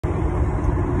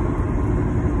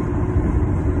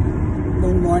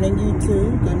morning,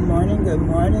 YouTube. Good morning, good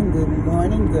morning, good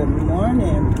morning, good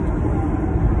morning.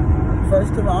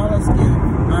 First of all, let's give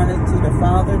honor to the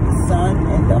Father, the Son,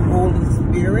 and the Holy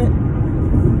Spirit.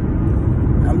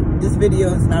 This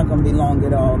video is not going to be long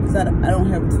at all because I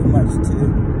don't have too much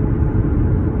to...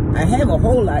 I have a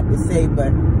whole lot to say,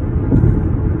 but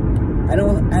I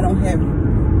don't have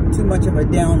too much of a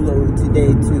download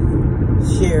today to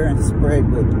share and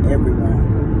spread with everyone.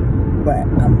 But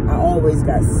I always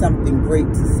got something great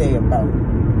to say about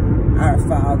our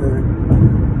Father,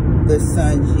 the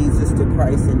Son, Jesus the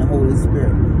Christ, and the Holy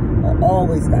Spirit. I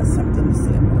always got something to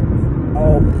say about them.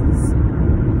 Always.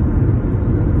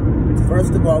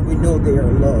 First of all, we know they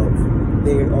are loved.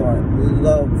 They are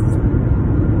loved.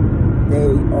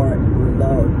 They are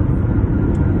loved.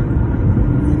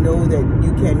 You know that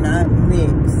you cannot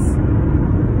mix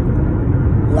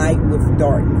light with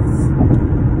darkness.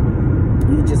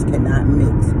 You just cannot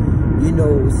mix. You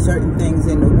know, certain things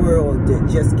in the world that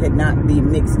just cannot be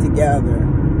mixed together,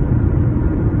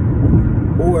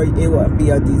 or it will be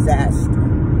a disaster.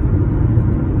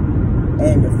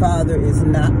 And the Father is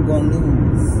not going to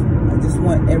lose. I just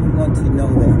want everyone to know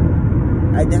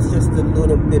that. That's just a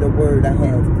little bit of word I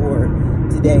have for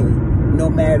today. No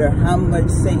matter how much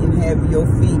Satan have your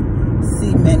feet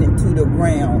cemented to the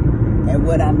ground. And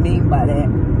what I mean by that,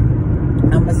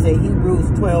 I'm going to say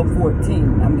Hebrews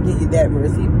 12:14. I'm going to give you that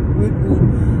verse.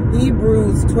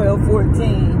 Hebrews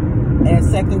 12:14 and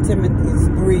 2 Timothy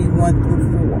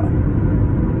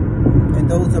 3:1-4. And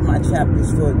those are my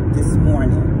chapters for this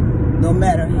morning. No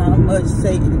matter how much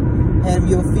Satan have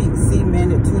your feet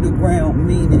cemented to the ground,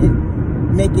 meaning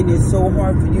making it so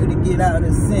hard for you to get out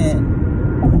of sin,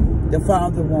 the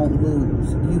Father won't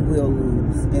lose. You will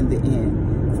lose in the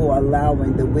end for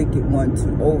allowing the wicked one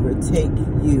to overtake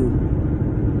you.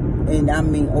 And I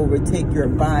mean overtake your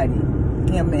body,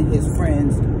 him and his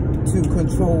friends, to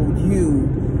control you,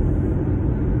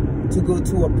 to go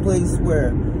to a place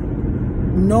where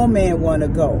no man want to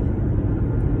go.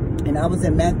 And I was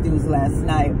in Matthew's last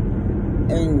night,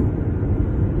 and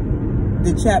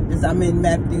the chapters, I'm in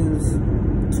Matthew's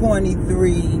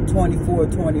 23, 24,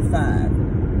 25.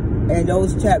 And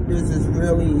those chapters is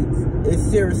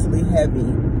seriously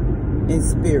heavy in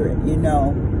spirit, you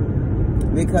know.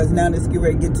 Because now let's get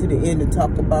ready to get to the end and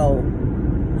talk about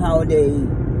how they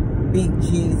beat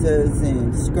Jesus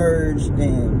and scourged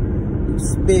and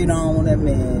spit on him,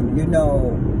 and, you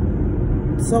know,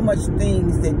 so much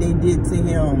things that they did to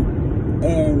him.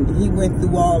 And he went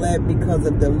through all that because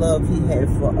of the love he had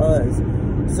for us.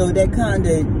 So that kind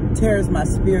of tears my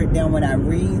spirit down when I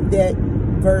read that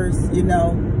verse, you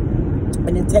know.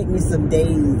 And it takes me some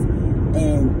days.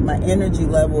 And my energy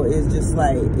level is just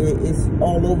like, it's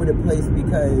all over the place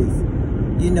because,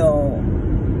 you know,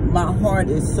 my heart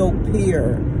is so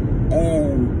pure.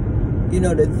 And, you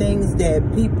know, the things that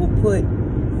people put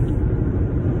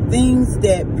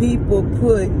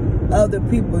other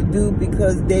people do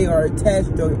because they are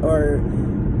attached or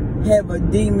have a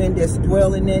demon that's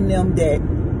dwelling in them, that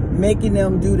making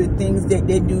them do the things that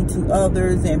they do to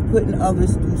others and putting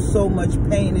others through so much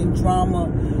pain and trauma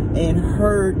and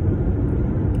hurt,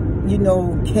 you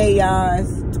know, chaos,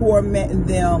 tormenting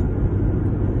them.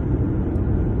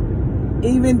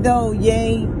 Even though,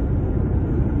 yea,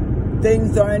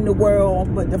 things are in the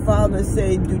world, but the Father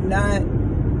said, do not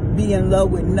be in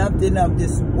love with nothing of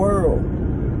this world.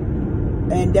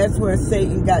 And that's where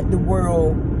Satan got the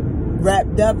world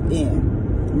wrapped up in.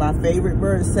 My favorite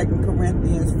verse, 2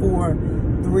 Corinthians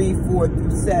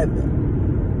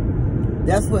 4:3-4-7.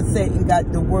 That's what Satan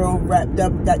got the world wrapped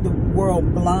up, got the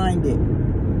world blinded.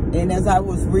 And as I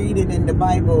was reading in the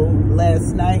Bible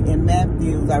last night in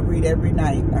Matthew, I read every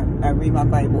night. I read my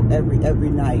Bible every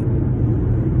night.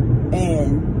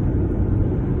 And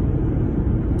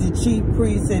the chief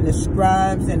priests and the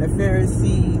scribes and the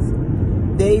Pharisees,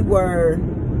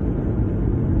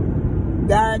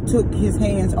 God took his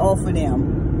hands off of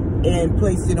them and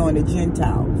placed it on the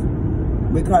Gentiles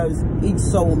because each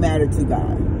soul mattered to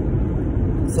God.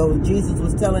 So Jesus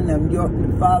was telling them, your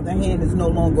Father's hand is no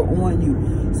longer on you.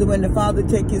 So when the Father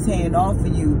takes his hand off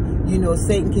of you, you know,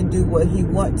 Satan can do what he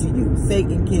wants to you.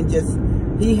 Satan can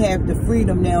he have the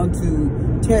freedom now to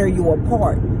tear you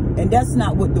apart. And that's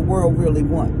not what the world really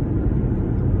wants.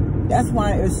 That's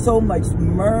why there's so much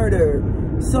murder,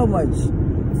 so much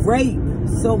rape,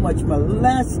 so much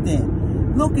molesting.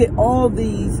 Look at all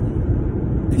these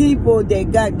people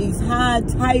that got these high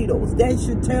titles. That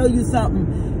should tell you something.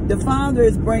 The Father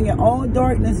is bringing all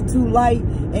darkness to light,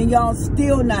 and y'all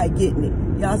still not getting it.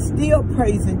 Y'all still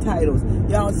praising titles.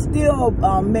 Y'all still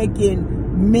making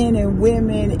men and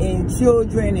women and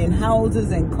children and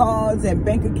houses and cars and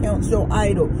bank accounts your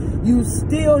idol, you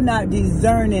still not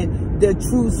discerning the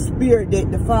true spirit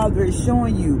that the Father is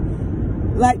showing you.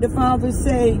 Like the Father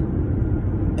say,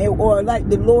 or like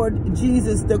the Lord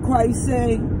Jesus, the Christ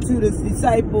say to the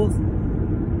disciples,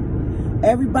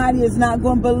 everybody is not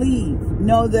going to believe.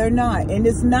 No, they're not. And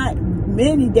it's not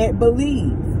many that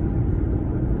believe.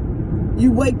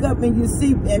 You wake up and you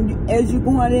see, and as you're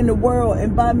going in the world,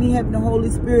 and by me having the Holy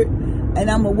Spirit, and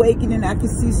I'm awakening, I can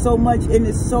see so much, and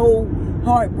it's so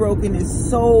heartbroken, it's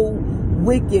so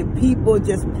wicked. People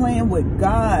just playing with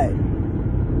God,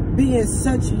 being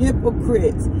such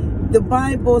hypocrites. The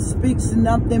Bible speaks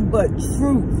nothing but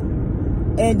truth,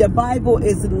 and the Bible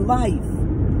is life.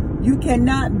 You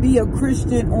cannot be a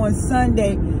Christian on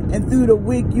Sunday and through the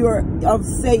week you're of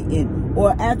Satan.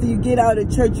 Or after you get out of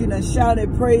church, you done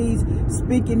shouted praise,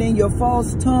 speaking in your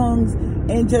false tongues,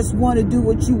 and just want to do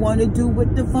what you want to do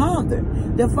with the Father.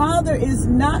 The Father is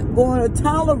not going to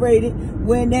tolerate it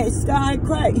when that sky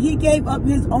cracked. He gave up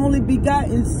his only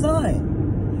begotten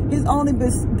Son. His only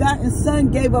begotten Son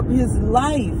gave up his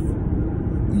life.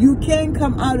 You can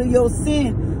come out of your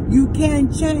sin. You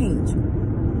can change.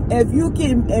 If you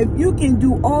can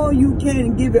do all you can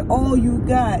and give it all you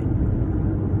got,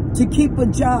 to keep a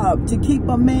job, to keep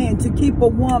a man, to keep a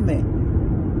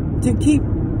woman, to keep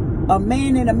a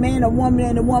man and a man, a woman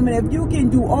and a woman. If you can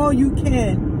do all you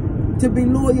can to be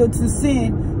loyal to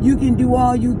sin, you can do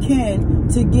all you can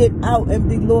to get out and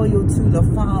be loyal to the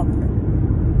Father.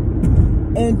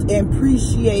 And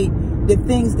appreciate the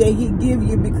things that he give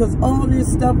you, because all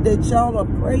this stuff that y'all are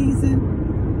praising,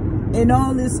 and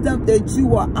all this stuff that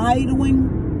you are idling,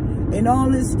 and all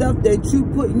this stuff that you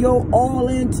putting your all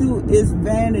into is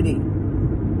vanity.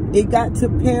 It got to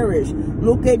perish.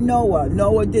 Look at Noah.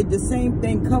 Noah did the same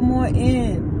thing. Come on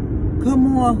in.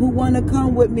 Come on. Who want to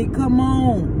come with me? Come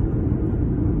on.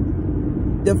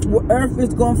 The earth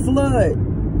is going to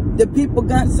flood. The people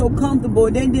got so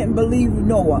comfortable, they didn't believe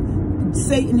Noah.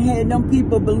 Satan had them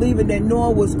people believing that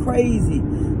Noah was crazy.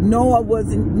 Noah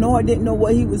didn't know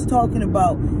what he was talking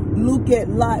about. Look at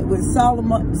Lot with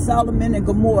Solomon and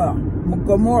Gomorrah.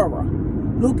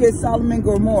 Look at Solomon and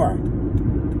Gomorrah.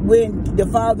 When the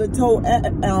Father told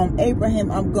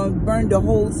Abraham, I'm going to burn the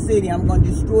whole city. I'm going to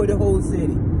destroy the whole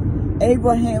city.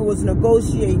 Abraham was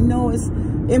negotiating. No, it's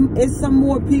some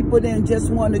more people than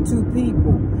just 1 or 2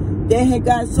 people. They had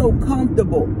got so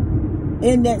comfortable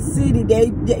in that city.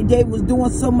 They was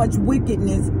doing so much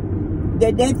wickedness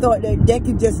that they thought that they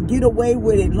could just get away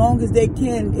with it long as they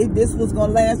can. This was going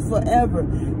to last forever.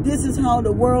 This is how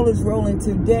the world is rolling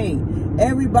today.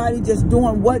 Everybody just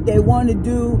doing what they want to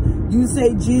do. You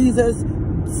say Jesus,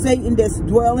 Satan that's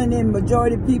dwelling in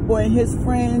majority of people and his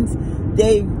friends,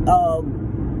 they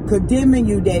condemning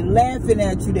you, they laughing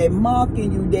at you, they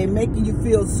mocking you, they making you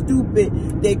feel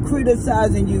stupid, they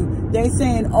criticizing you, they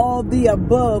saying all the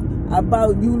above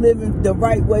about you living the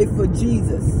right way for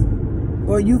Jesus.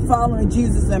 Or you following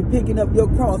Jesus and picking up your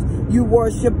cross. You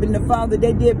worshiping the Father.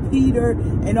 They did Peter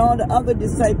and all the other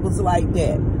disciples like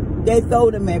that. They threw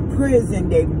them in prison.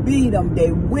 They beat them.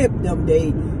 They whipped them.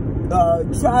 They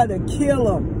tried to kill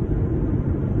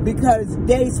them because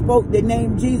they spoke the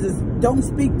name Jesus. Don't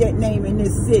speak that name in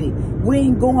this city. We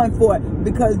ain't going for it,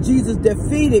 because Jesus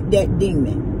defeated that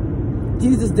demon.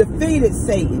 Jesus defeated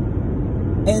Satan.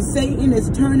 And Satan is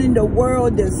turning the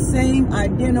world the same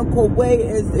identical way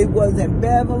as it was in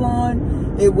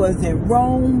Babylon, it was in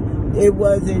Rome, it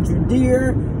was in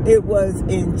Judea, it was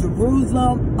in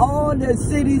Jerusalem. All the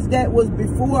cities that was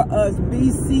before us,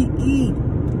 BCE,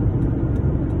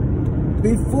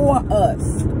 before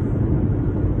us,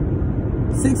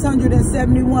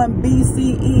 671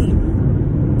 BCE,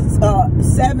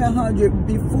 700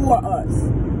 before us,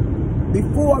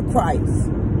 before Christ.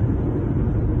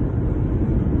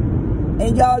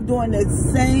 And y'all doing the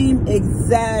same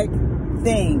exact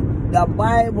thing. The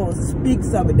Bible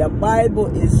speaks of it. The Bible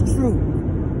is true.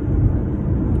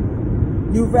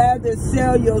 You rather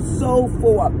sell your soul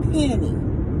for a penny.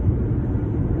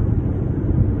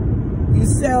 You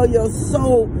sell your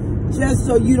soul just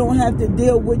so you don't have to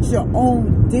deal with your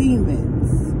own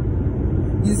demons.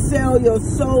 You sell your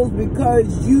souls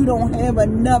because you don't have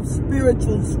enough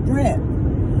spiritual strength.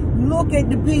 Look at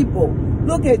the people.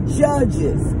 Look at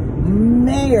judges,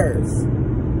 mayors,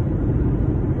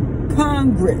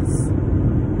 Congress,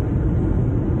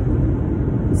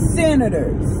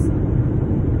 senators,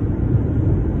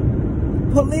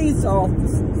 police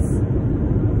officers,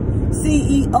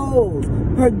 CEOs,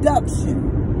 production,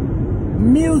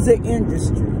 music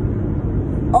industry.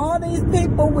 All these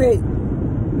people with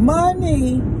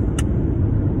money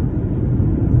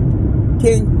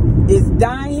can is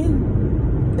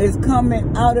dying, is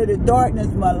coming out of the darkness,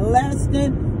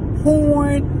 molesting,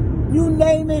 porn, you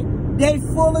name it, they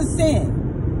full of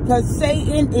sin. Because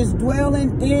Satan is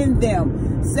dwelling in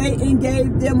them. Satan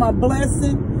gave them a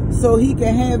blessing so he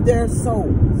can have their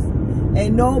souls.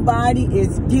 And nobody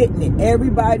is getting it.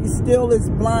 Everybody still is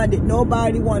blinded.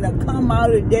 Nobody want to come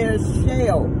out of their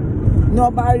shell.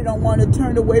 Nobody don't want to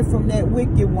turn away from that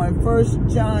wicked one. 1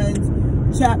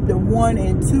 John chapter 1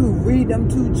 and 2. Read them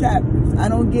 2 chapters. I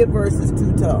don't give verses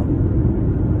too tough.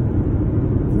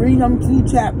 Read them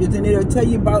 2 chapters and it'll tell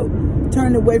you about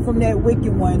turning away from that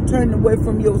wicked one. Turning away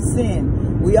from your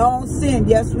sin. We all sinned.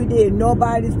 Yes, we did.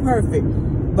 Nobody's perfect.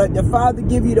 But the Father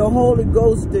give you the Holy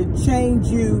Ghost to change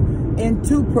you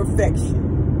into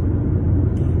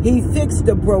perfection. He fixed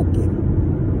the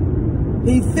broken.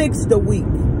 He fixed the weak.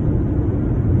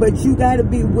 But you got to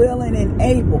be willing and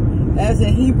able. As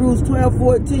in Hebrews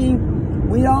 12:14,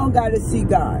 we all got to see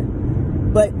God.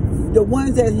 But the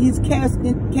ones that he's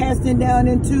casting down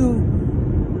into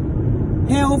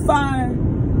hellfire,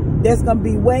 that's going to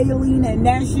be wailing and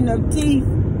gnashing of teeth.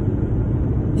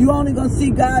 You only going to see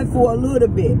God for a little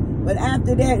bit. But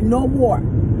after that, no more.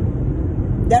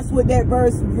 That's what that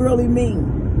verse really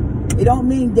means. It don't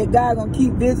mean that God going to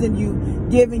keep visiting you,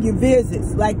 giving you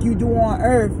visits like you do on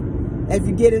earth. If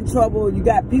you get in trouble, you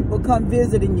got people come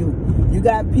visiting you. You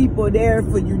got people there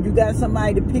for you. You got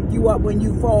somebody to pick you up when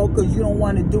you fall because you don't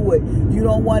want to do it. You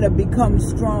don't want to become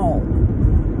strong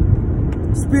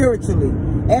spiritually.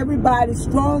 Everybody's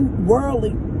strong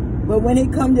worldly, but when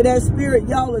it comes to that spirit,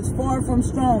 y'all is far from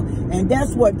strong. And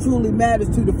that's what truly matters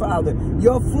to the Father.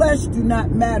 Your flesh do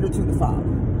not matter to the Father.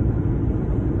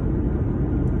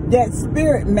 That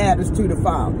spirit matters to the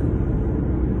Father.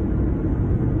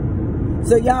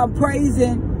 So y'all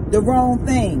praising the wrong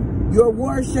thing. You're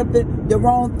worshiping the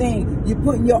wrong thing. You're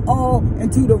putting your all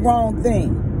into the wrong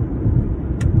thing.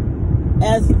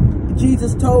 As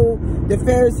Jesus told the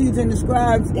Pharisees and the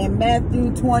scribes in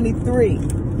Matthew 23.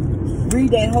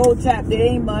 Read that whole chapter. It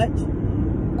ain't much.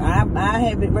 I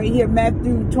have it right here.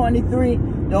 Matthew 23.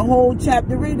 The whole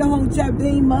chapter. Read the whole chapter.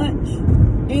 Ain't much.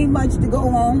 Ain't much to go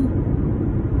on.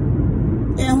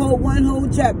 And one whole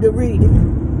chapter. Read it.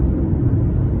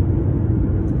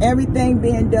 Everything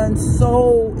being done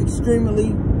so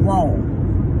extremely wrong.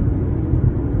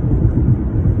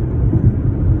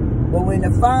 But when the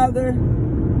Father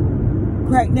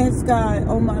cracked that sky,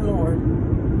 oh my Lord.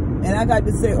 And I got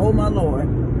to say, oh my Lord.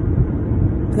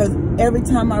 Because every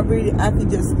time I read it, I can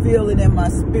just feel it in my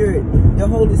spirit. The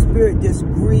Holy Spirit just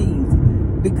grieves.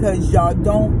 Because y'all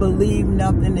don't believe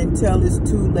nothing until it's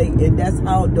too late. And that's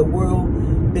how the world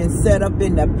been set up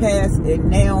in the past and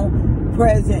now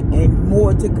present and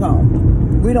more to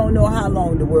come. We don't know how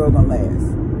long the world gonna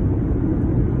last.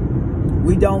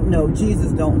 We don't know.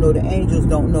 Jesus don't know. The angels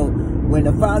don't know. When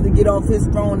the Father get off his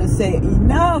throne and say,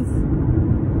 enough,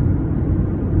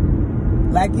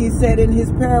 like he said in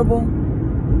his parable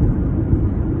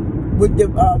with the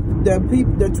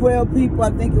 12 people,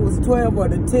 I think it was 12 or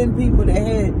the 10 people that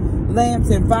had lamps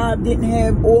and 5 didn't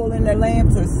have oil in their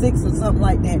lamps, or 6 or something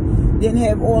like that didn't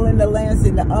have oil in the lamps,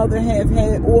 and the other half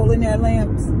had oil in their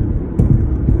lamps.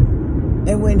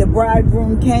 And when the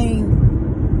bridegroom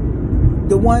came,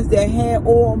 the ones that had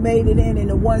oil made it in, and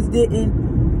the ones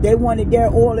didn't, they wanted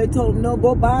their oil. They told them, no,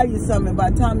 go buy you something.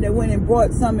 By the time they went and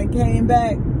brought something and came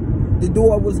back, the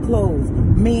door was closed.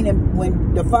 Meaning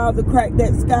when the Father cracked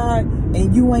that sky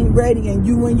and you ain't ready and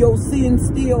you in your sin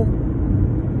still,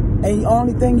 and the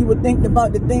only thing you were thinking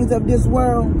about the things of this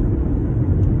world,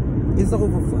 it's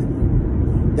over for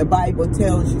you. The Bible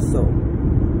tells you so.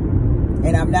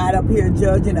 And I'm not up here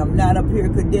judging. I'm not up here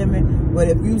condemning. But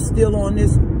if you still on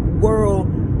this world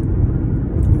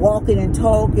walking and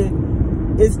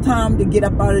talking, it's time to get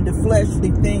up out of the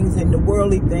fleshly things and the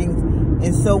worldly things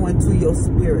and sow into your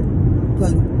spirit.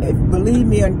 Because believe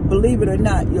me, or believe it or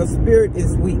not, your spirit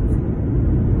is weak.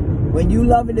 When you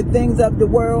loving the things of the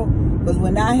world, because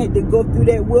when I had to go through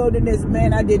that wilderness,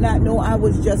 man, I did not know I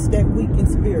was just that weak in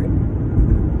spirit.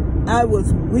 I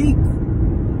was weak.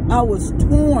 I was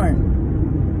torn.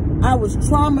 I was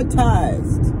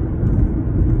traumatized.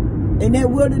 And that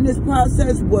wilderness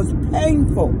process was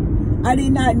painful. I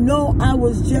did not know I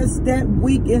was just that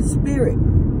weak in spirit.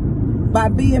 By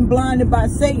being blinded by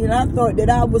Satan, I thought that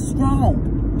I was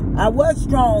strong. I was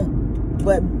strong,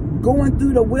 but going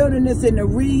through the wilderness and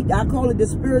I call it the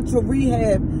spiritual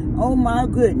rehab, oh my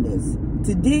goodness.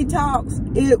 To detox,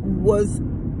 it was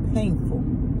painful.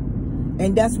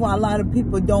 And that's why a lot of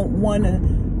people don't want to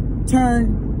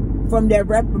turn from their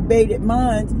reprobated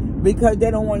minds, because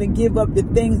they don't want to give up the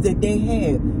things that they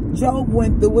had. Job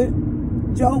went through it.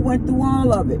 Job went through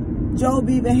all of it. Job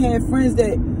even had friends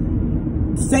that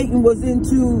Satan was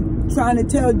into, trying to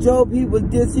tell Job he was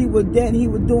this, he was that, he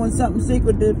was doing something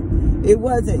secretive. It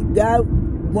wasn't. God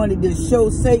wanted to show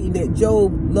Satan that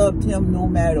Job loved him no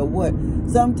matter what.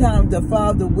 Sometimes the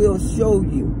Father will show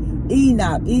you.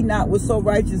 Enoch was so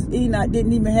righteous. Enoch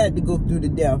didn't even have to go through the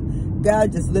death.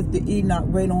 God just lifted Enoch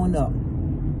right on up.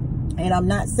 And I'm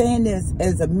not saying this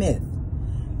as a myth.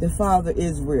 The Father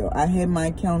is real. I had my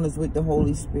encounters with the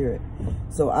Holy Spirit.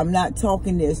 So I'm not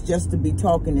talking this just to be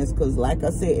talking this, because like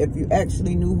I said, if you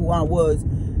actually knew who I was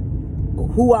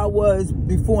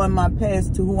before in my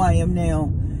past to who I am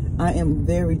now, I am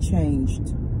very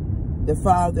changed. The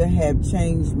Father have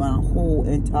changed my whole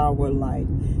entire life.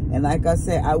 And like I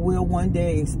said, I will one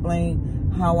day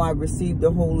explain how I received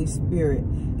the Holy Spirit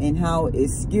and how it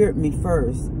scared me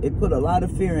first. It put a lot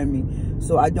of fear in me.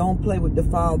 So I don't play with the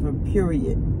Father,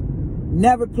 period.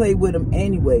 Never played with him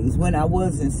anyways when I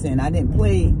was in sin. I didn't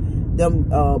play them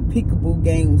peekaboo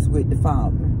games with the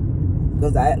Father.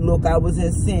 Because I was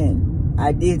in sin.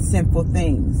 I did sinful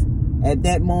things. At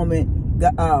that moment,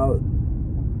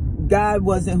 God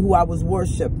wasn't who I was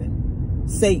worshiping.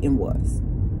 Satan was.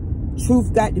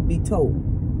 Truth got to be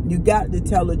told. You got to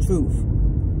tell the truth.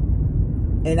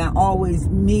 And I always,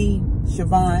 me,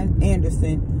 Siobhan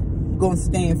Anderson, gonna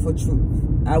stand for truth.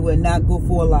 I will not go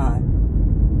for a lie.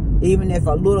 Even if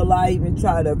a little lie even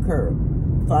try to occur.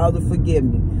 Father, forgive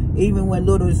me. Even when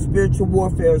little spiritual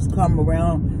warfares come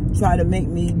around, try to make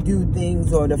me do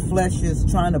things, or the flesh is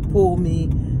trying to pull me,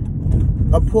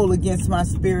 or pull against my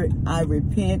spirit, I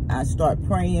repent. I start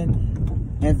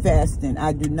praying and fasting.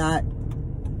 I do not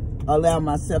allow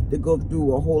myself to go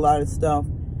through a whole lot of stuff.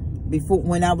 Before,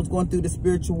 when I was going through the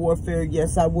spiritual warfare,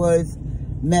 yes, I was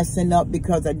messing up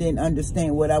because I didn't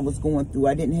understand what I was going through.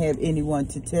 I didn't have anyone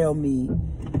to tell me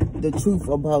the truth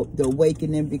about the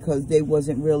awakening, because they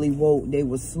wasn't really woke. They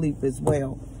was asleep as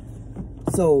well.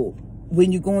 So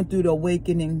when you're going through the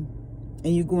awakening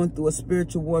and you're going through a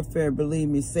spiritual warfare, believe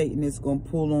me, Satan is going to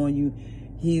pull on you.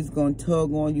 He's going to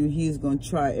tug on you. He's going to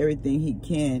try everything he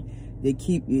can to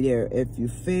keep you there. If you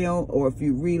fail or if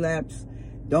you relapse,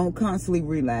 don't constantly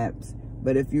relapse.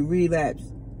 But if you relapse,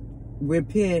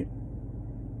 repent,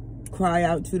 cry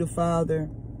out to the Father.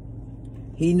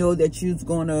 He know that you're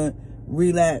going to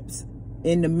relapse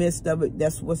in the midst of it.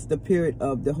 That's what's the period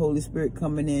of the Holy Spirit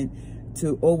coming in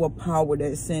to overpower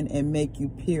that sin and make you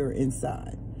pure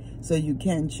inside. So you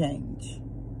can change.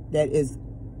 That is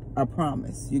a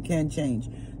promise. You can change.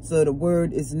 So the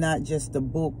word is not just a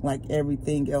book like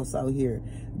everything else out here.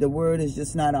 The word is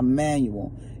just not a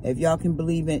manual. If y'all can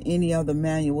believe in any other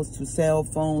manuals, to cell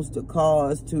phones, to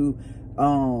cars, to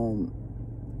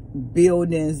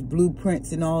buildings,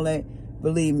 blueprints and all that,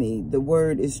 believe me, the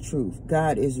word is truth.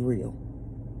 God is real.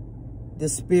 The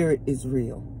Spirit is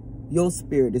real. Your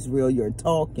spirit is real. You're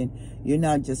talking. You're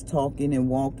not just talking and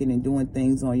walking and doing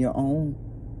things on your own.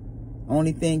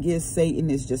 Only thing is, Satan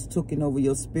is just taking over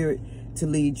your spirit to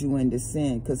lead you into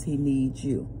sin, because he needs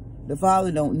you. The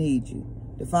Father don't need you.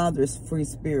 The Father is free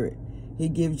spirit. He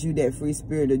gives you that free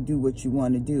spirit to do what you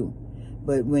want to do.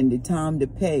 But when the time to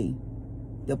pay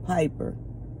the piper,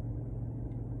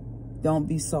 don't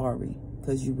be sorry,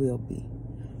 because you will be.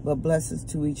 But blessings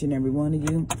to each and every one of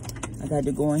you. I got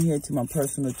to go in here to my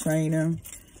personal trainer.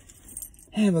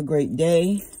 Have a great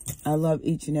day. I love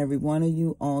each and every one of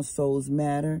you. All souls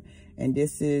matter. And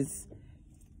this is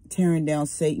Tearing Down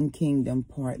Satan Kingdom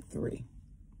Part 3.